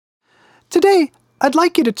Today, I'd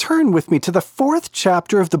like you to turn with me to the 4th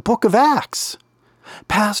chapter of the book of Acts.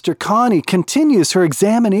 Pastor Connie continues her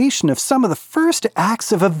examination of some of the first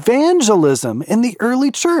acts of evangelism in the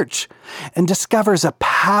early church and discovers a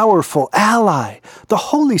powerful ally, the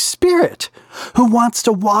Holy Spirit, who wants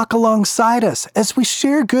to walk alongside us as we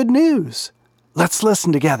share good news. Let's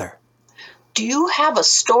listen together. Do you have a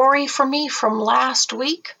story for me from last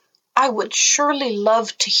week? I would surely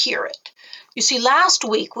love to hear it. You see, last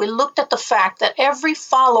week we looked at the fact that every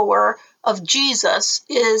follower of Jesus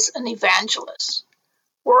is an evangelist.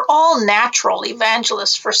 We're all natural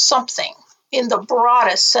evangelists for something in the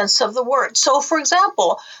broadest sense of the word. So, for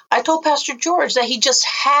example, I told Pastor George that he just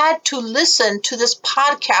had to listen to this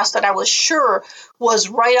podcast that I was sure was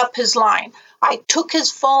right up his line. I took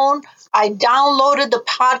his phone, I downloaded the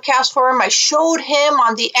podcast for him, I showed him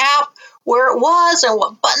on the app where it was and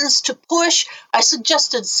what buttons to push. I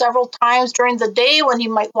suggested several times during the day when he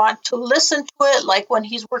might want to listen to it, like when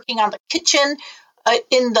he's working on the kitchen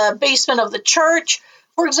in the basement of the church.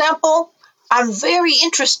 For example, I'm very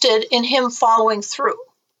interested in him following through.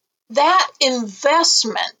 That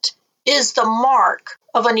investment is the mark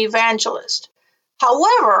of an evangelist.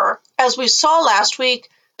 However, as we saw last week,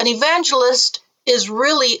 an evangelist is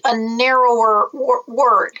really a narrower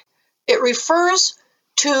word. It refers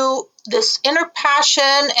to this inner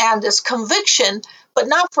passion and this conviction, but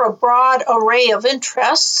not for a broad array of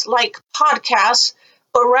interests like podcasts,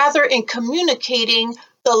 but rather in communicating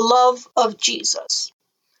the love of Jesus.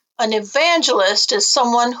 An evangelist is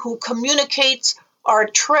someone who communicates our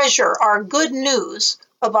treasure, our good news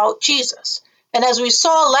about Jesus. And as we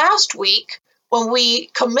saw last week, when we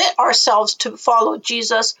commit ourselves to follow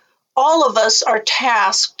Jesus, all of us are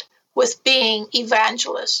tasked with being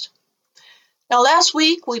evangelists. Now, last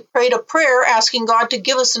week we prayed a prayer asking God to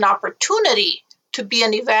give us an opportunity to be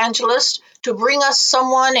an evangelist, to bring us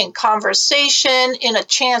someone in conversation, in a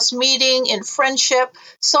chance meeting, in friendship,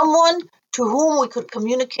 someone to whom we could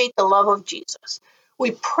communicate the love of Jesus.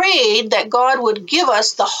 We prayed that God would give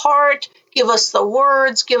us the heart, give us the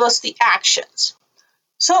words, give us the actions.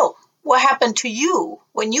 So, what happened to you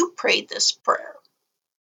when you prayed this prayer?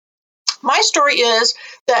 My story is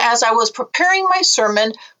that as I was preparing my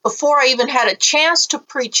sermon, before I even had a chance to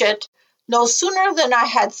preach it, no sooner than I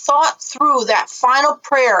had thought through that final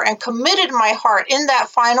prayer and committed my heart in that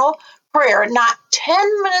final prayer, not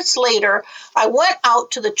 10 minutes later, I went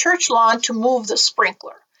out to the church lawn to move the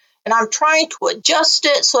sprinkler. And I'm trying to adjust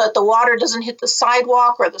it so that the water doesn't hit the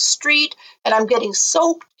sidewalk or the street, and I'm getting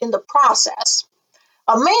soaked in the process.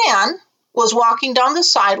 A man was walking down the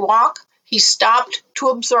sidewalk. He stopped to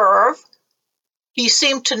observe. He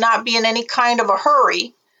seemed to not be in any kind of a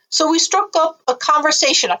hurry. So we struck up a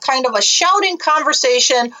conversation, a kind of a shouting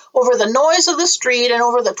conversation over the noise of the street and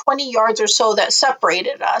over the 20 yards or so that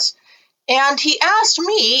separated us. And he asked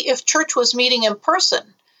me if church was meeting in person.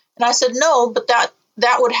 And I said, no, but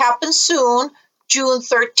that would happen soon, June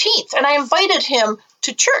 13th. And I invited him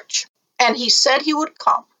to church. And he said he would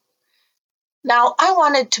come. Now, I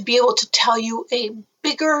wanted to be able to tell you a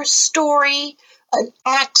bigger story, an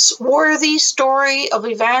Acts-worthy story of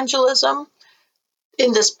evangelism.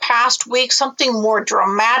 In this past week, something more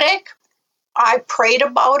dramatic. I prayed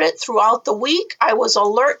about it throughout the week. I was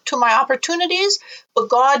alert to my opportunities, but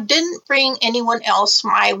God didn't bring anyone else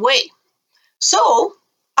my way. So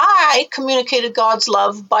I communicated God's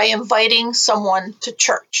love by inviting someone to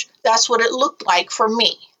church. That's what it looked like for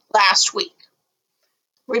me last week.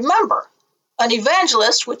 Remember, an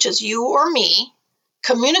evangelist, which is you or me,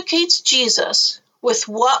 communicates Jesus with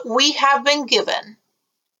what we have been given,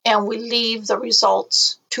 and we leave the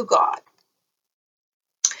results to God.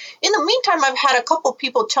 In the meantime, I've had a couple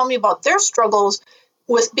people tell me about their struggles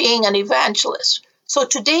with being an evangelist. So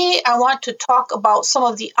today I want to talk about some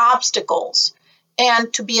of the obstacles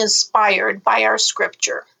and to be inspired by our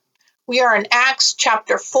scripture. We are in Acts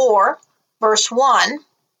chapter 4, verse 1.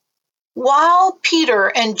 While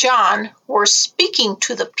Peter and John were speaking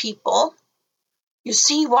to the people, you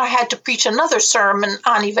see why I had to preach another sermon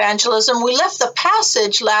on evangelism. We left the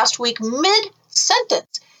passage last week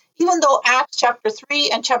mid-sentence. Even though Acts chapter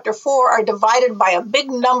 3 and chapter 4 are divided by a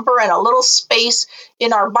big number and a little space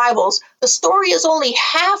in our Bibles, the story is only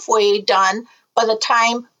halfway done by the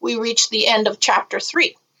time we reach the end of chapter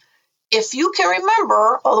 3. If you can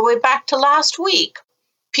remember, all the way back to last week,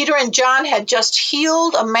 Peter and John had just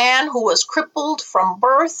healed a man who was crippled from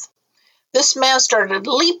birth. This man started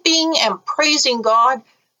leaping and praising God.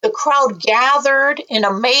 The crowd gathered in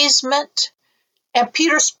amazement. And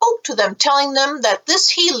Peter spoke to them, telling them that this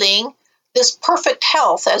healing, this perfect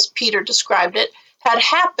health, as Peter described it, had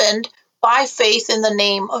happened by faith in the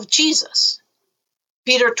name of Jesus.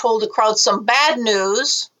 Peter told the crowd some bad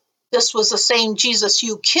news. This was the same Jesus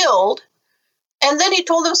you killed. And then he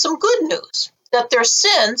told them some good news, that their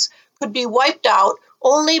sins could be wiped out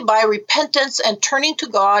only by repentance and turning to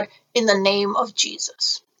God in the name of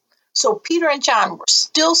Jesus. So Peter and John were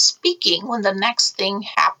still speaking when the next thing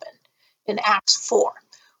happened in Acts 4.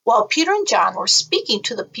 While Peter and John were speaking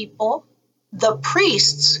to the people, the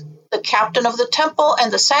priests, the captain of the temple,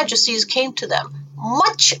 and the Sadducees came to them,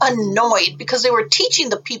 much annoyed because they were teaching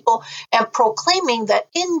the people and proclaiming that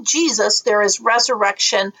in Jesus there is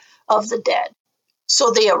resurrection of the dead.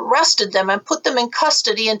 So they arrested them and put them in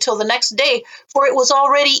custody until the next day, for it was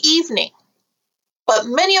already evening. But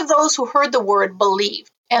many of those who heard the word believed,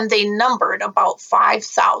 and they numbered about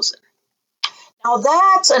 5,000. Now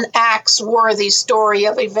that's an Acts-worthy story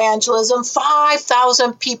of evangelism.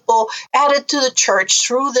 5,000 people added to the church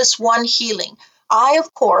through this one healing. I,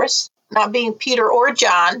 of course, not being Peter or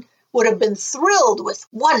John, would have been thrilled with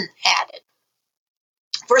one added.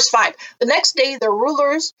 Verse 5, the next day the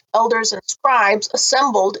rulers, elders, and scribes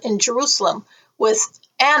assembled in Jerusalem with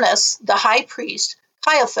Annas, the high priest,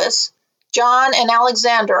 Caiaphas, John, and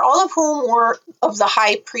Alexander, all of whom were of the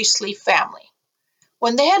high priestly family.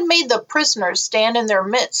 When they had made the prisoners stand in their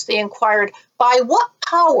midst, they inquired, by what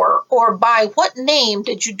power or by what name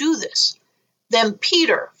did you do this? Then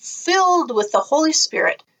Peter, filled with the Holy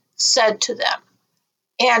Spirit, said to them,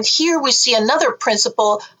 and here we see another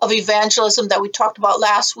principle of evangelism that we talked about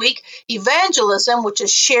last week. Evangelism, which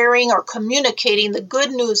is sharing or communicating the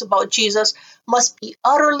good news about Jesus, must be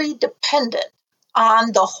utterly dependent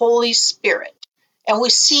on the Holy Spirit. And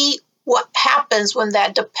we see what happens when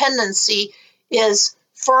that dependency is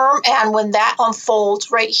firm and when that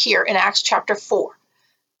unfolds right here in Acts chapter 4.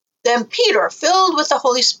 Then Peter, filled with the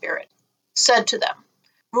Holy Spirit, said to them,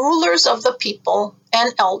 rulers of the people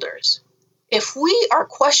and elders, if we are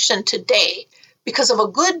questioned today because of a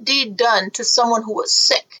good deed done to someone who was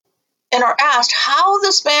sick and are asked how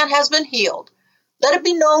this man has been healed, let it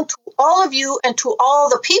be known to all of you and to all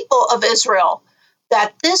the people of Israel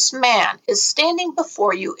that this man is standing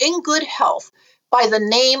before you in good health by the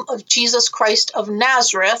name of Jesus Christ of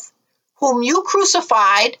Nazareth, whom you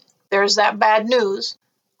crucified, there's that bad news,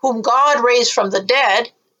 whom God raised from the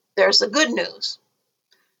dead, there's the good news.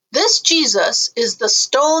 This Jesus is the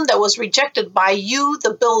stone that was rejected by you,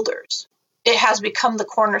 the builders. It has become the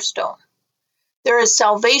cornerstone. There is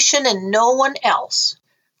salvation in no one else,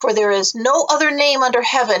 for there is no other name under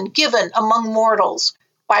heaven given among mortals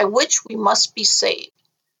by which we must be saved.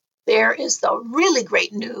 There is the really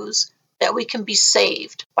great news that we can be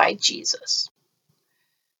saved by Jesus.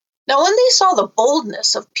 Now, when they saw the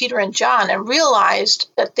boldness of Peter and John and realized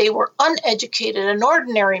that they were uneducated and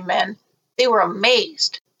ordinary men, they were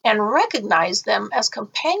amazed and recognized them as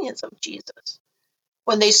companions of Jesus.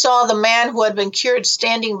 When they saw the man who had been cured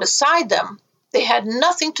standing beside them, they had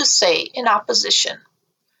nothing to say in opposition.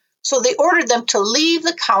 So they ordered them to leave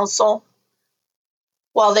the council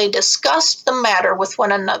while they discussed the matter with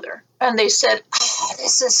one another. And they said,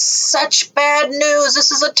 this is such bad news.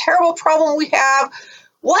 This is a terrible problem we have.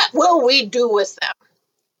 What will we do with them?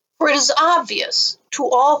 For it is obvious to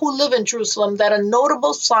all who live in Jerusalem that a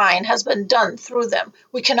notable sign has been done through them.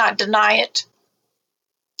 We cannot deny it.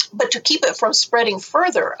 But to keep it from spreading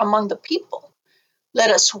further among the people,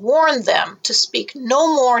 let us warn them to speak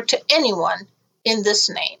no more to anyone in this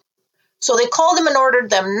name. So they called them and ordered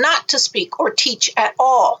them not to speak or teach at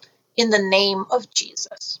all in the name of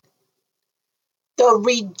Jesus. The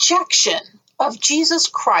rejection of Jesus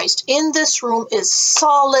Christ in this room is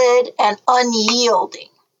solid and unyielding.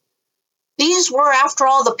 These were, after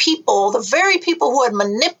all, the people, the very people who had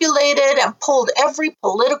manipulated and pulled every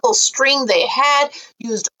political string they had,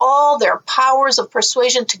 used all their powers of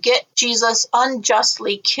persuasion to get Jesus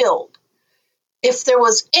unjustly killed. If there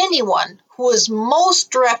was anyone who was most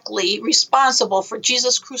directly responsible for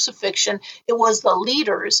Jesus' crucifixion, it was the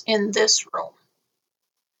leaders in this room.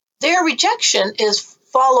 Their rejection is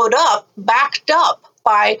followed up, backed up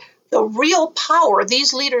by the real power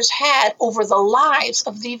these leaders had over the lives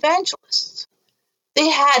of the evangelists. They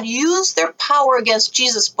had used their power against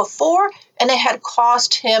Jesus before, and it had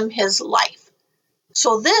cost him his life.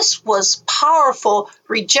 So this was powerful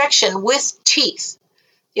rejection with teeth.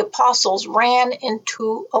 The apostles ran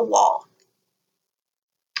into a wall.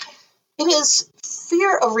 It is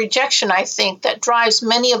fear of rejection, I think, that drives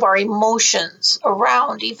many of our emotions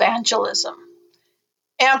around evangelism.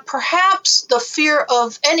 And perhaps the fear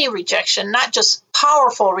of any rejection, not just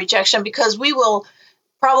powerful rejection, because we will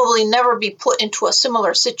probably never be put into a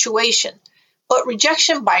similar situation. But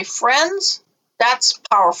rejection by friends, that's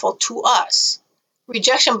powerful to us.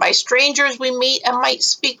 rejection by strangers we meet and might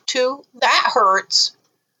speak to, that hurts.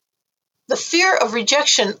 The fear of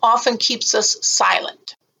rejection often keeps us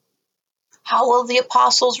silent. How will the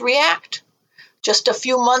apostles react? Just a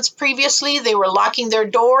few months previously, they were locking their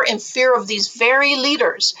door in fear of these very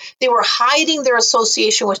leaders. They were hiding their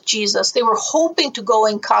association with Jesus. They were hoping to go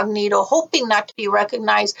incognito, hoping not to be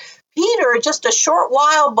recognized. Peter, just a short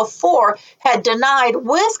while before, had denied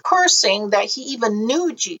with cursing that he even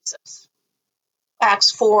knew Jesus. Acts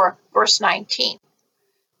 4, verse 19.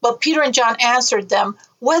 But Peter and John answered them,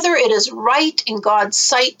 "Whether it is right in God's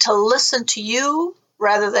sight to listen to you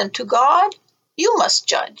rather than to God, you must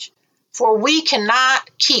judge. For we cannot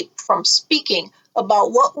keep from speaking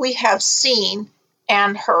about what we have seen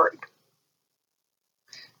and heard."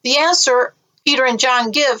 The answer Peter and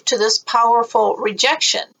John give to this powerful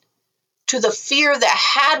rejection, to the fear that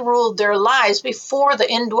had ruled their lives before the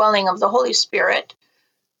indwelling of the Holy Spirit,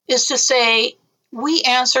 is to say, we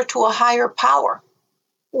answer to a higher power.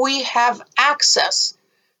 We have access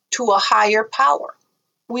to a higher power.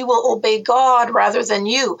 We will obey God rather than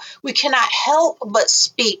you. We cannot help but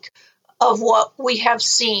speak of what we have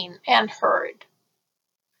seen and heard.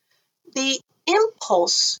 The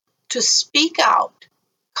impulse to speak out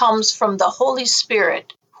comes from the Holy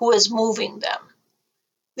Spirit who is moving them.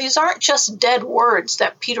 These aren't just dead words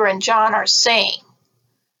that Peter and John are saying.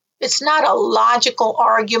 It's not a logical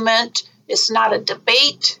argument. It's not a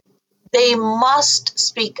debate. They must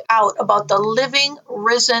speak out about the living,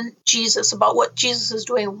 risen Jesus, about what Jesus is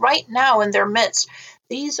doing right now in their midst.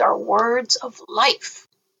 These are words of life.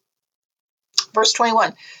 Verse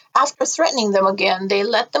 21, after threatening them again, they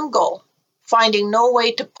let them go, finding no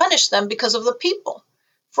way to punish them because of the people.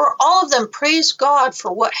 For all of them praised God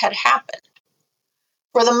for what had happened.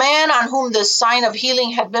 For the man on whom this sign of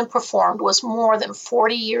healing had been performed was more than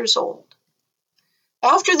 40 years old.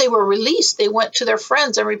 After they were released, they went to their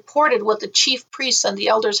friends and reported what the chief priests and the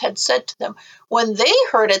elders had said to them. When they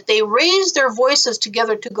heard it, they raised their voices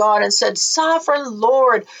together to God and said, "Sovereign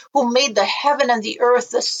Lord, who made the heaven and the earth,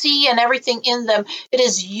 the sea and everything in them, it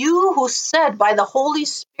is you who said by the Holy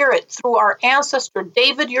Spirit through our ancestor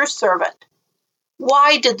David, your servant,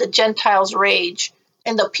 why did the Gentiles rage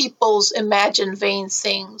and the peoples imagine vain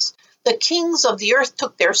things? The kings of the earth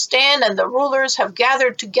took their stand, and the rulers have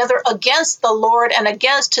gathered together against the Lord and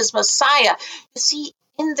against his Messiah." You see,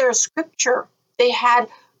 in their scripture, they had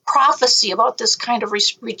prophecy about this kind of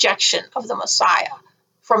rejection of the Messiah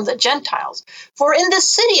from the Gentiles. For in this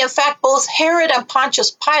city, in fact, both Herod and Pontius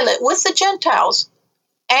Pilate with the Gentiles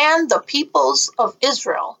and the peoples of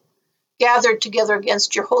Israel gathered together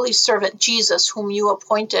against your holy servant Jesus, whom you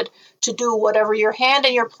appointed to do whatever your hand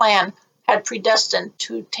and your plan had predestined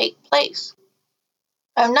to take place.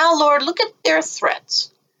 And now, Lord, look at their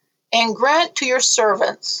threats and grant to your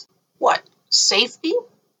servants what? Safety?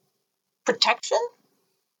 Protection?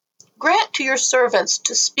 Grant to your servants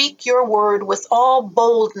to speak your word with all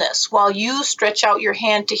boldness while you stretch out your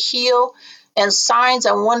hand to heal, and signs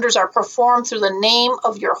and wonders are performed through the name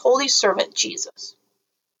of your holy servant Jesus.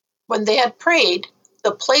 When they had prayed,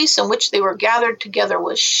 the place in which they were gathered together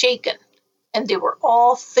was shaken, and they were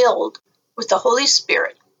all filled with the Holy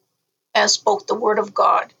Spirit and spoke the word of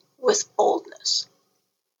God with boldness.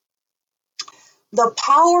 The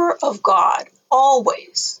power of God,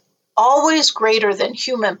 always greater than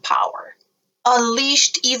human power,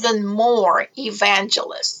 unleashed even more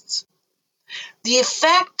evangelists. The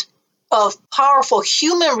effect of powerful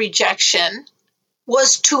human rejection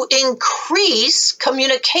was to increase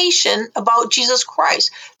communication about Jesus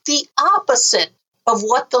Christ, the opposite of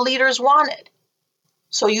what the leaders wanted.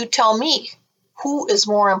 So you tell me, who is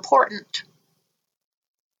more important?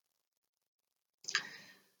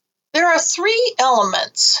 There are three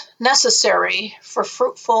elements necessary for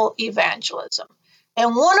fruitful evangelism,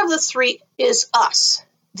 and one of the three is us,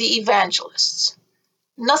 the evangelists.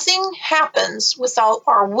 Nothing happens without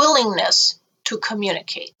our willingness to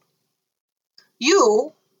communicate.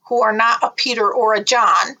 You, who are not a Peter or a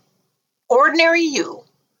John, ordinary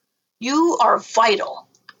you are vital,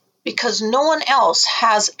 because no one else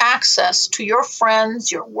has access to your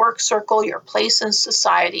friends, your work circle, your place in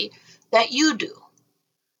society that you do.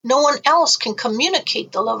 No one else can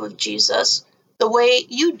communicate the love of Jesus the way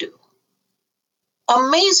you do.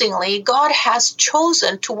 Amazingly, God has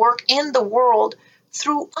chosen to work in the world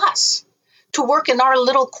through us, to work in our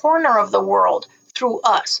little corner of the world through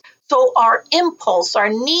us. So our impulse, our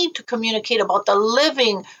need to communicate about the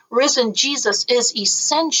living, risen Jesus is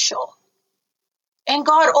essential. And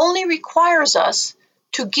God only requires us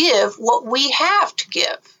to give what we have to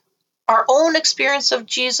give. Our own experience of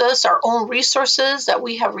Jesus, our own resources that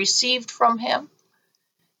we have received from him.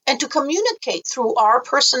 and to communicate through our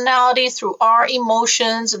personality, through our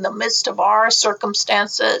emotions in the midst of our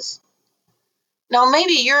circumstances. Now,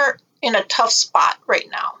 maybe you're in a tough spot right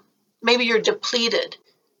now. Maybe you're depleted,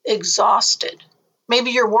 exhausted.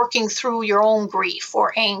 Maybe you're working through your own grief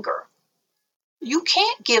or anger. You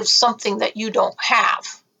can't give something that you don't have.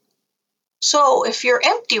 So if you're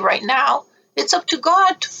empty right now, it's up to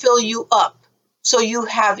God to fill you up so you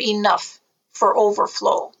have enough for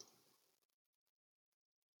overflow.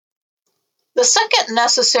 The second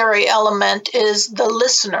necessary element is the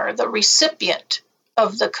listener, the recipient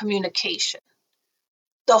of the communication.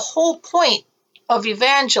 The whole point of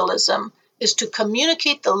evangelism is to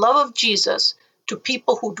communicate the love of Jesus to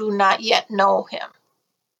people who do not yet know him.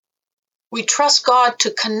 We trust God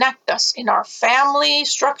to connect us in our family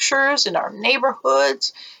structures, in our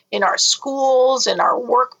neighborhoods, in our schools, in our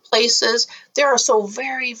workplaces. There are so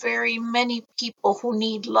very, very many people who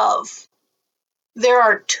need love. There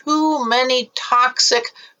are too many toxic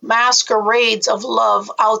masquerades of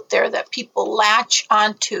love out there that people latch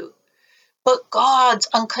onto. But God's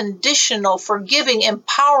unconditional, forgiving,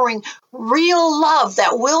 empowering, real love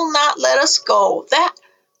that will not let us go, that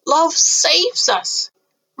love saves us,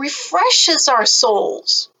 refreshes our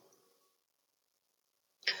souls.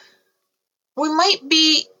 We might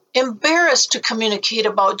be embarrassed to communicate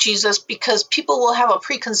about Jesus because people will have a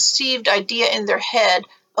preconceived idea in their head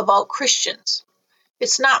about Christians.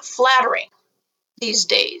 It's not flattering these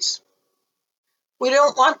days. We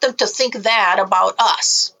don't want them to think that about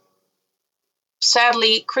us.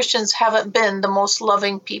 Sadly, Christians haven't been the most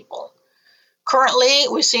loving people. Currently,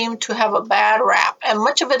 we seem to have a bad rap, and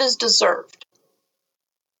much of it is deserved.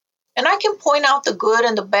 And I can point out the good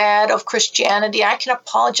and the bad of Christianity. I can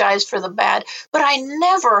apologize for the bad, but I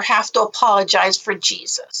never have to apologize for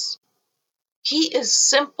Jesus. He is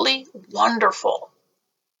simply wonderful.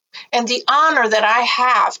 And the honor that I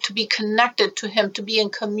have to be connected to him, to be in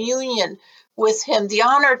communion with him, the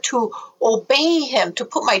honor to obey him, to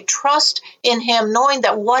put my trust in him, knowing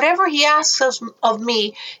that whatever he asks of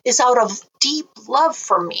me is out of deep love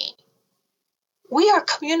for me. We are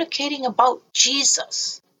communicating about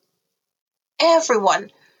Jesus.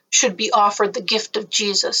 Everyone should be offered the gift of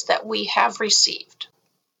Jesus that we have received.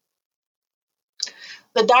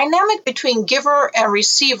 The dynamic between giver and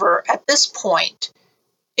receiver at this point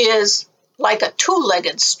is like a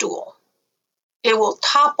two-legged stool. It will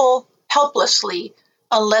topple helplessly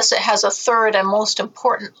unless it has a third and most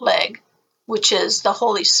important leg, which is the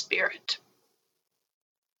Holy Spirit.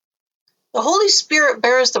 The Holy Spirit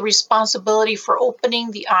bears the responsibility for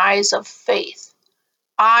opening the eyes of faith,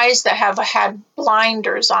 eyes that have had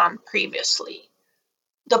blinders on previously.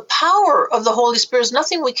 The power of the Holy Spirit is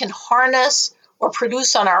nothing we can harness or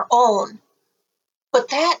produce on our own, but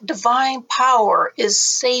that divine power is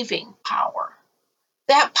saving power.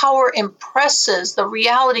 That power impresses the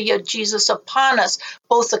reality of Jesus upon us,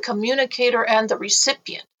 both the communicator and the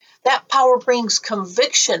recipient. That power brings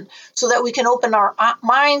conviction so that we can open our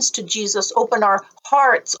minds to Jesus, open our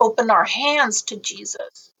hearts, open our hands to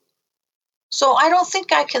Jesus. So I don't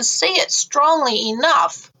think I can say it strongly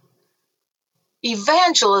enough.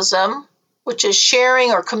 Evangelism, which is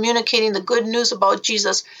sharing or communicating the good news about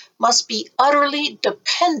Jesus, must be utterly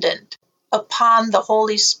dependent upon the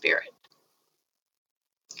Holy Spirit.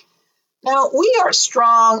 Now, we are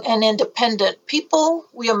strong and independent people,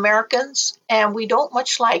 we Americans, and we don't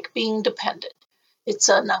much like being dependent. It's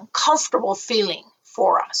an uncomfortable feeling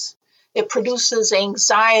for us. It produces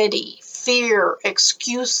anxiety, fear,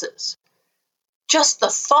 excuses. Just the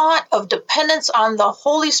thought of dependence on the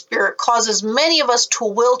Holy Spirit causes many of us to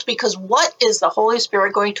wilt because what is the Holy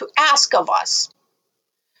Spirit going to ask of us?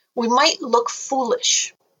 We might look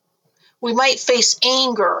foolish. We might face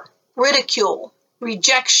anger, ridicule,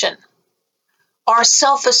 rejection. Our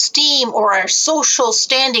self-esteem or our social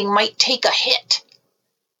standing might take a hit.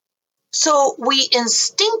 So we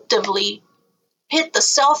instinctively hit the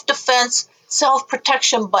self-defense,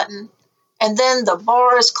 self-protection button, and then the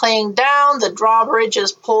bar is clanged down, the drawbridge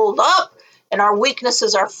is pulled up, and our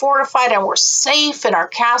weaknesses are fortified, and we're safe in our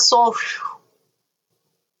castle.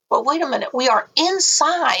 But wait a minute, we are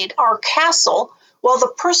inside our castle while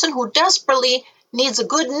the person who desperately needs the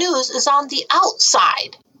good news is on the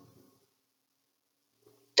outside.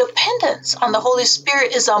 Dependence on the Holy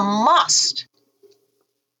Spirit is a must.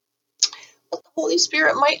 But the Holy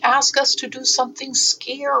Spirit might ask us to do something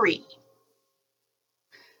scary.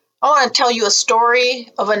 I want to tell you a story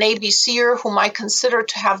of an ABCer whom I consider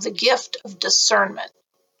to have the gift of discernment.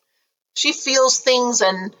 She feels things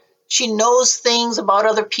and she knows things about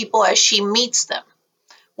other people as she meets them.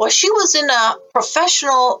 Well, she was in a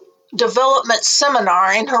professional development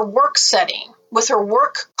seminar in her work setting, with her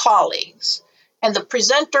work colleagues. And the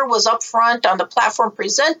presenter was up front on the platform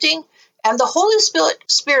presenting. And the Holy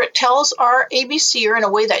Spirit tells our ABCer in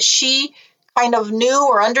a way that she kind of knew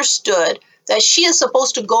or understood that she is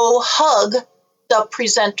supposed to go hug the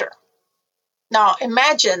presenter. Now,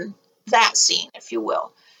 imagine that scene, if you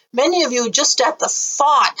will. Many of you, just at the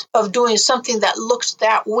thought of doing something that looks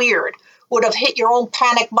that weird, would have hit your own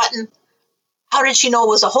panic button. How did she know it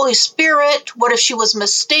was the Holy Spirit? What if she was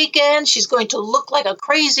mistaken? She's going to look like a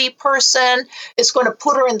crazy person. It's going to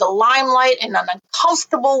put her in the limelight in an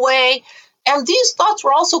uncomfortable way. And these thoughts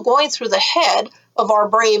were also going through the head of our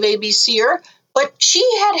brave ABCer, but she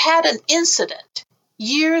had an incident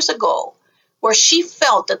years ago where she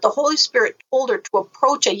felt that the Holy Spirit told her to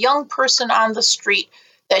approach a young person on the street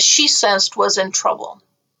that she sensed was in trouble.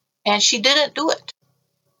 And she didn't do it.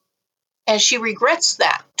 And she regrets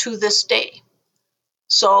that to this day.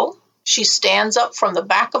 So she stands up from the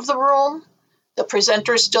back of the room. The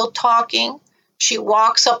presenter is still talking. She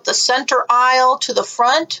walks up the center aisle to the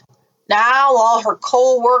front. Now all her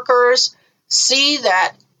co-workers see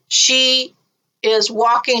that she is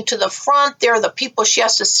walking to the front. They're the people she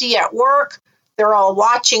has to see at work. They're all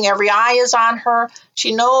watching. Every eye is on her.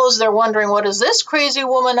 She knows they're wondering, what is this crazy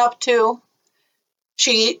woman up to?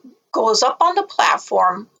 She goes up on the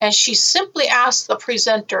platform and she simply asks the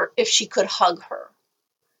presenter if she could hug her.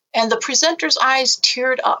 And the presenter's eyes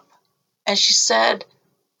teared up. And she said,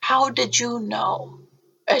 "How did you know?"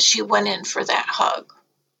 as she went in for that hug.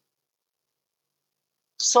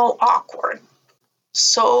 So awkward,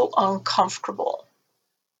 so uncomfortable,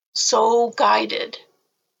 so guided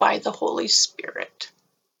by the Holy Spirit.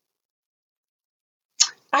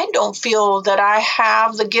 I don't feel that I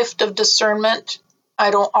have the gift of discernment.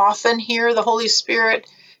 I don't often hear the Holy Spirit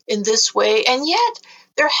in this way, and yet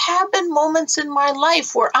there have been moments in my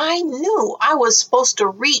life where I knew I was supposed to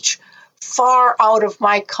reach far out of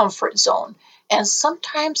my comfort zone, and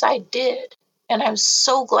sometimes I did, and I'm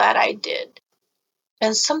so glad I did.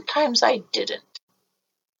 And sometimes I didn't,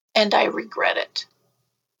 and I regret it.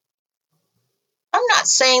 I'm not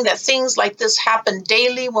saying that things like this happen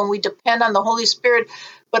daily when we depend on the Holy Spirit,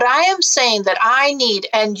 but I am saying that I need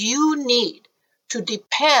and you need to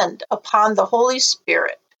depend upon the Holy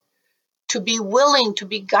Spirit, to be willing to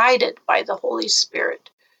be guided by the Holy Spirit,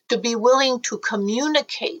 to be willing to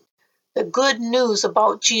communicate the good news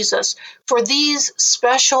about Jesus for these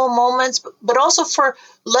special moments, but also for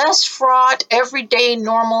less fraught, everyday,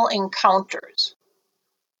 normal encounters.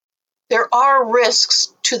 There are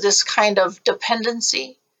risks to this kind of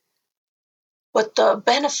dependency, but the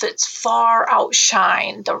benefits far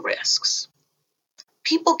outshine the risks.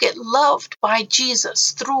 People get loved by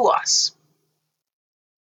Jesus through us.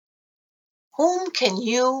 Whom can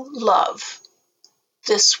you love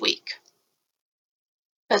this week?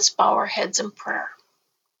 Let's bow our heads in prayer.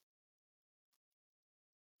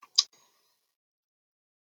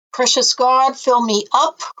 Precious God, fill me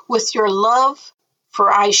up with your love, for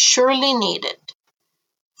I surely need it.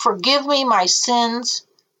 Forgive me my sins,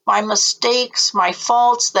 my mistakes, my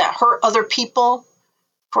faults that hurt other people,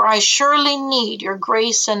 for I surely need your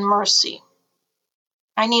grace and mercy.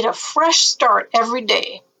 I need a fresh start every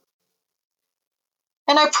day.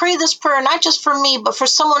 And I pray this prayer not just for me, but for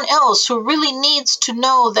someone else who really needs to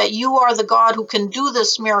know that you are the God who can do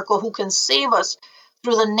this miracle, who can save us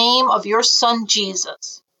through the name of your Son,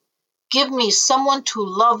 Jesus. Give me someone to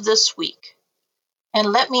love this week,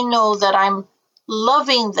 and let me know that I'm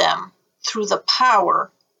loving them through the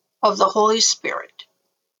power of the Holy Spirit.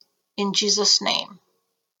 In Jesus' name,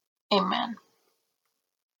 amen.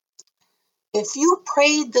 If you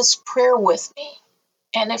prayed this prayer with me,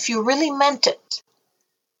 and if you really meant it,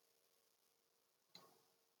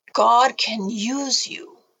 God can use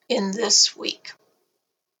you in this week.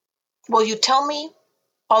 Will you tell me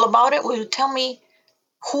all about it? Will you tell me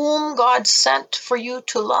whom God sent for you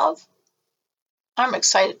to love? I'm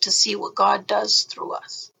excited to see what God does through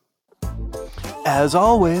us. As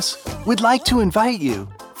always, we'd like to invite you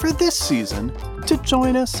for this season to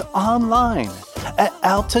join us online at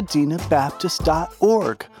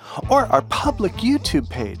altadenabaptist.org or our public YouTube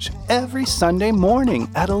page every Sunday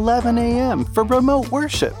morning at 11 a.m. for remote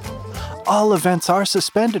worship. All events are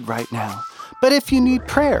suspended right now, but if you need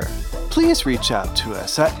prayer, please reach out to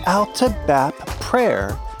us at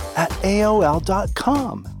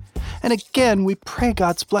altabapprayer@aol.com. And again, we pray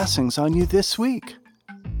God's blessings on you this week.